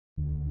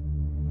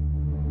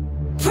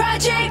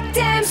Project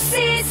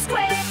MC².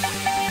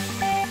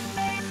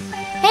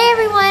 Hey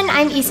everyone,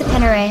 I'm Isa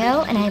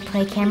Penarejo and I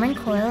play Camryn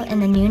Coyle in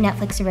the new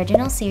Netflix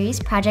original series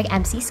Project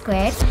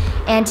MC².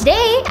 And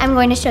today I'm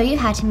going to show you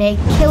how to make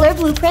killer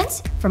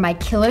blueprints for my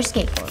killer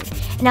skateboard.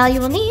 And all you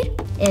will need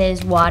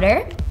is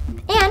water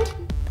and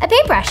a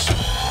paintbrush.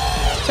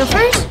 So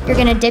first, you're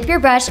gonna dip your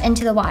brush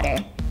into the water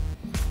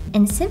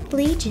and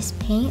simply just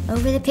paint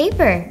over the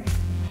paper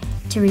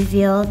to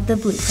reveal the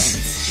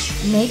blueprints.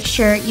 Make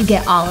sure you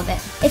get all of it.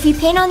 If you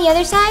paint on the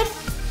other side,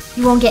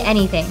 you won't get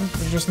anything.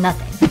 There's just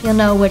nothing. You'll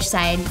know which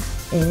side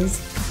is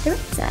the right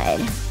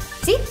side.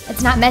 See,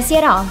 it's not messy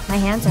at all. My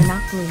hands are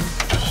not blue.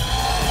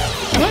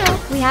 Now,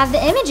 we have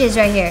the images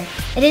right here.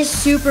 It is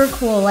super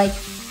cool, like,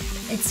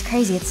 it's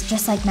crazy. It's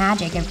just like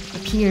magic. It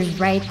appears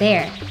right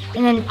there.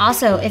 And then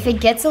also, if it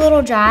gets a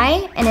little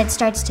dry and it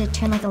starts to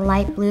turn like a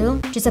light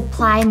blue, just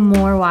apply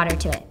more water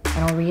to it.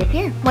 It'll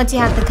reappear. Once you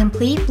have the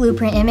complete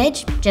blueprint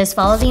image, just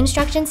follow the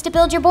instructions to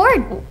build your board.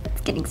 Ooh,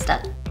 it's getting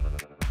stuck.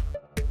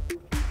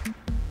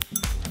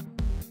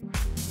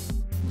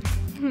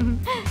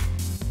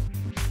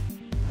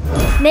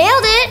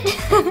 Nailed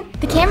it!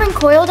 The Camryn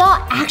Coyle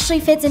doll actually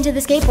fits into the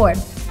skateboard.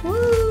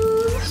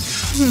 Woo!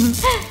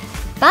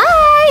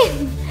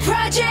 Bye!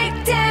 Project